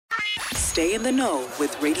Stay in the know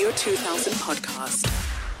with Radio 2000 podcast.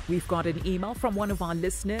 We've got an email from one of our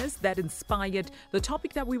listeners that inspired the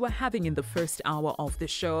topic that we were having in the first hour of the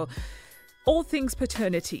show, all things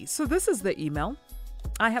paternity. So this is the email.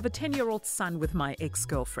 I have a 10-year-old son with my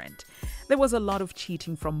ex-girlfriend. There was a lot of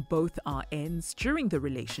cheating from both our ends during the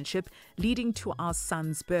relationship, leading to our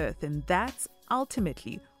son's birth, and that's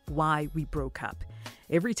ultimately why we broke up.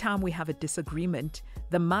 Every time we have a disagreement,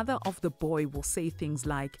 the mother of the boy will say things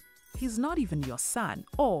like, "He's not even your son,"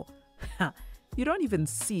 or "You don't even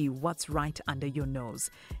see what's right under your nose."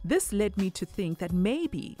 This led me to think that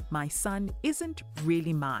maybe my son isn't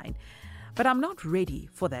really mine, but I'm not ready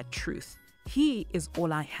for that truth. He is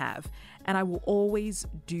all I have, and I will always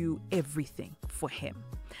do everything for him.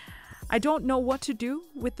 I don't know what to do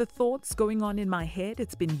with the thoughts going on in my head.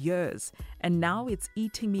 It's been years, and now it's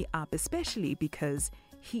eating me up, especially because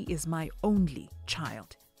he is my only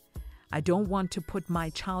child. I don't want to put my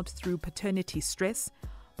child through paternity stress,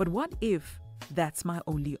 but what if that's my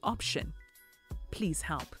only option? Please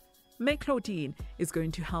help. Mme Claudine is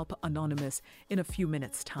going to help Anonymous in a few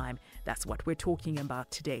minutes' time. That's what we're talking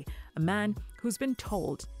about today. A man who's been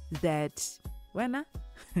told that, Wena,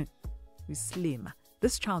 slim.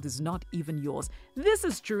 This child is not even yours. This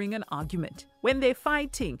is during an argument. When they're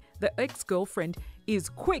fighting, the ex-girlfriend is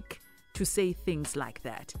quick to say things like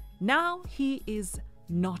that. Now he is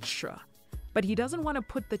not sure, but he doesn't want to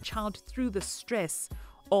put the child through the stress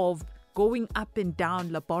of going up and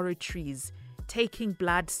down laboratories, taking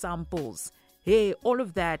blood samples, all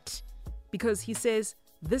of that, because he says,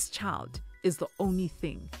 this child is the only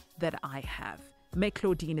thing that I have. Mme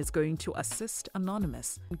Claudine is going to assist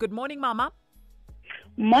Anonymous. Good morning, Mama.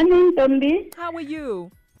 Morning, Tombi. How are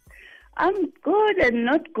you? I'm good and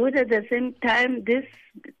not good at the same time. This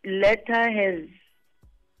letter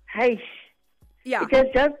has, Yeah. it has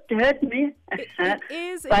just hurt me. It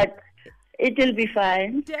is. But it will be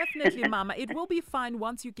fine. Definitely, Mama. It will be fine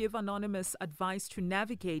once you give Anonymous advice to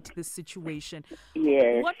navigate this situation.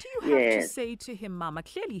 Yes. What do you have to say to him, Mama?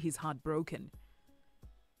 Clearly, he's heartbroken.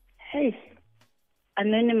 Hey,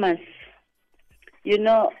 Anonymous,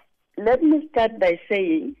 let me start by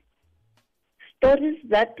saying stories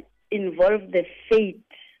that involve the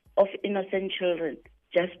fate of innocent children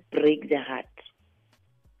just break the heart.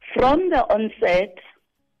 From the onset,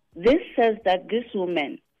 this says that this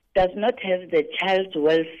woman does not have the child's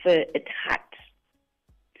welfare at heart.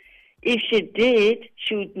 If she did,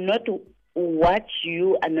 she would not watch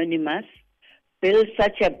you, Anonymous, build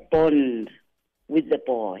such a bond with the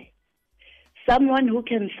boy. Someone who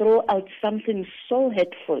can throw out something so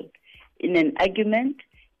hurtful in an argument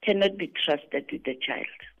cannot be trusted with the child.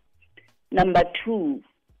 Number two,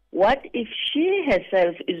 what if she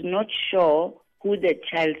herself is not sure who the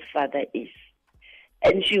child's father is,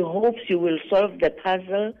 and she hopes you will solve the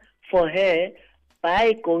puzzle for her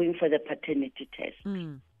by going for the paternity test?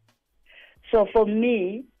 So for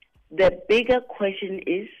me, the bigger question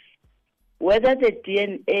is whether the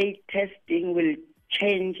DNA testing will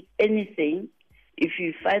change anything if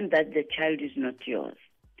you find that the child is not yours.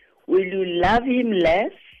 Will you love him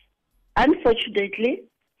less? Unfortunately,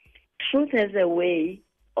 truth has a way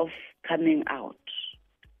of coming out.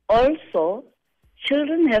 Also,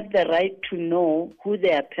 children have the right to know who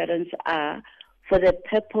their parents are for the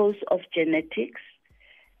purpose of genetics,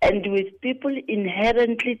 and with people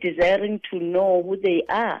inherently desiring to know who they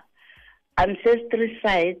are, ancestry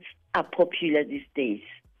sites are popular these days.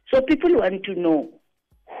 So people want to know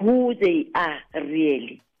who they are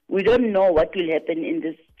really. We don't know what will happen in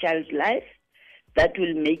this child's life that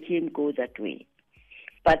will make him go that way.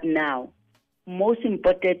 But now, most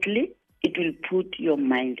importantly, it will put your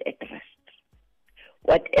mind at rest,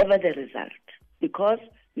 whatever the result, because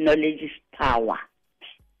knowledge is power.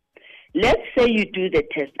 Let's say you do the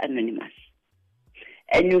test, Anonymous,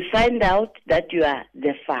 and you find out that you are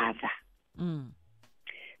the father.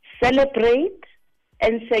 Celebrate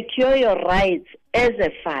and secure your rights as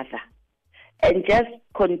a father, and just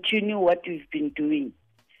continue what you've been doing.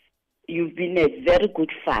 You've been a very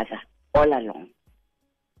good father all along.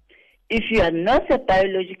 If you are not a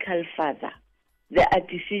biological father, there are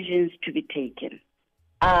decisions to be taken.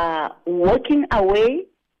 Walking away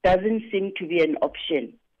doesn't seem to be an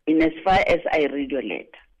option in as far as I read your letter.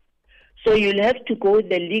 So you'll have to go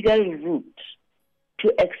the legal route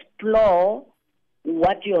to explore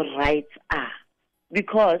what your rights are,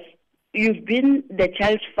 because you've been the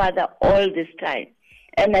child's father all this time.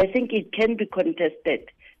 And I think it can be contested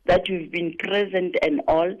that you've been present and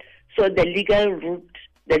all. So the legal route,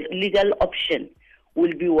 the legal option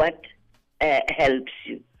will be what helps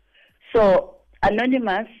you. So,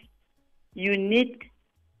 Anonymous, you need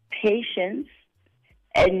patience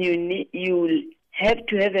and you'll have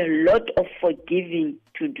to have a lot of forgiving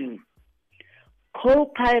to do.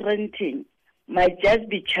 Co-parenting might just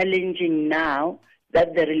be challenging now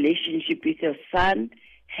that the relationship with your son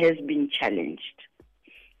has been challenged.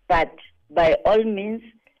 But by all means,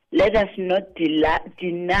 let us not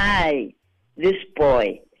deny this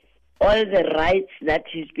boy all the rights that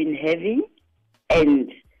he's been having,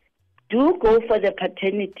 and do go for the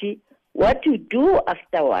paternity. What you do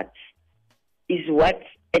afterwards is what's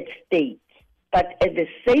at stake. But at the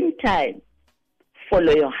same time,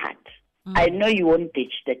 follow your heart. I know you won't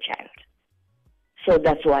ditch the child. So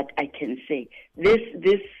that's what I can say. This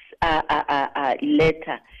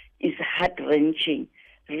letter is heart-wrenching.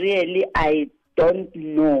 Really, I don't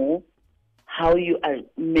know how you are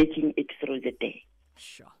making it through the day.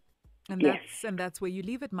 Sure. And that's where you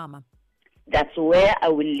leave it, Mama. That's where I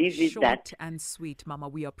will leave it. Short and sweet, Mama.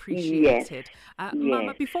 We appreciate it. Yes.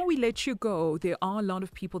 Mama, before we let you go, there are a lot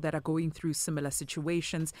of people that are going through similar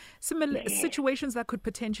situations that could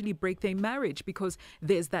potentially break their marriage because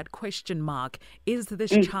there's that question mark. Is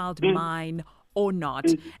this child mine or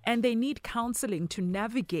not? And they need counseling to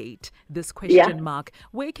navigate this question mark.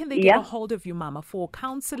 Where can they get a hold of you, Mama, for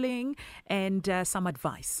counseling and some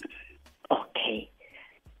advice? Okay.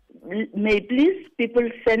 May please people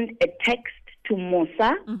send a text to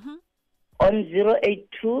Musa on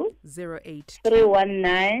 082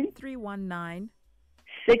 319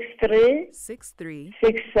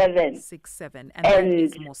 6367. And that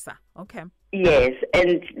is Musa. Okay. Yes,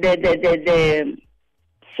 and the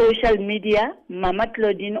social media, Mme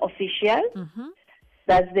Claudine Official,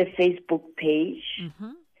 that's the Facebook page.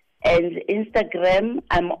 And Instagram,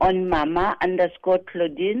 I'm on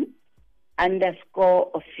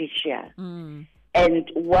Mama_Claudine_official.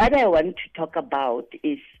 And what I want to talk about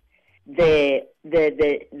is the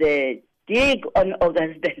dig on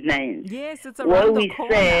August the 9th. Yes, it's around the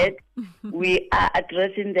corner. Where we said we are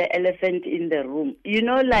addressing the elephant in the room. You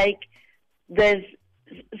know, like there's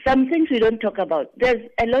some things we don't talk about. There's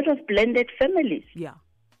a lot of blended families. Yeah.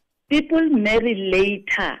 People marry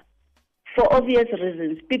later for obvious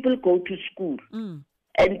reasons. People go to school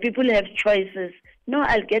and people have choices. No,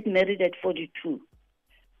 I'll get married at 42.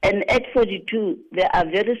 And at 42, there are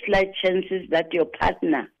very slight chances that your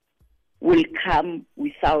partner will come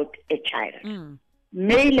without a child.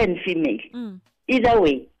 Male and female. Either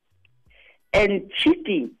way. And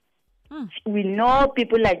cheating. We know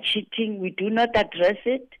people are cheating. We do not address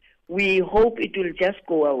it. We hope it will just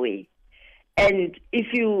go away. And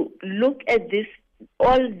if you look at this,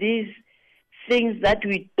 all these things that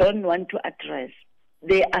we don't want to address,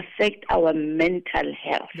 they affect our mental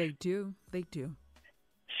health. They do.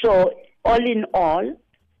 So, all in all,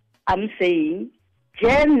 I'm saying,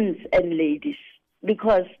 gents and ladies,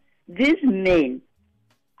 because these men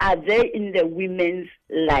are there in the women's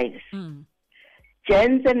lives.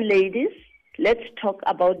 Gents and ladies, let's talk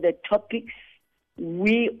about the topics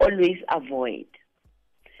we always avoid.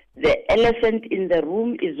 The elephant in the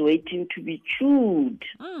room is waiting to be chewed.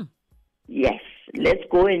 Yes, let's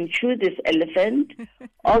go and chew this elephant.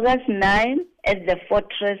 August 9 at the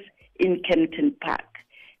Fortress in Kempton Park.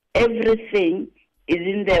 Everything is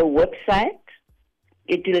in their website.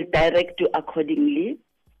 It will direct you accordingly.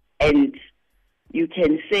 And you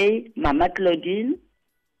can say Mme Claudine.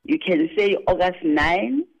 You can say August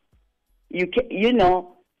 9.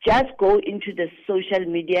 Just go into the social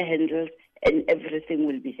media handles and everything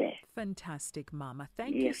will be there. Fantastic, Mama.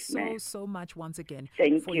 Thank you so much once again.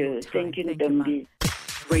 Thank for you. Your time. Thank you, Thank you, Dombi.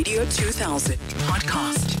 Radio 2000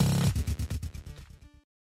 podcast.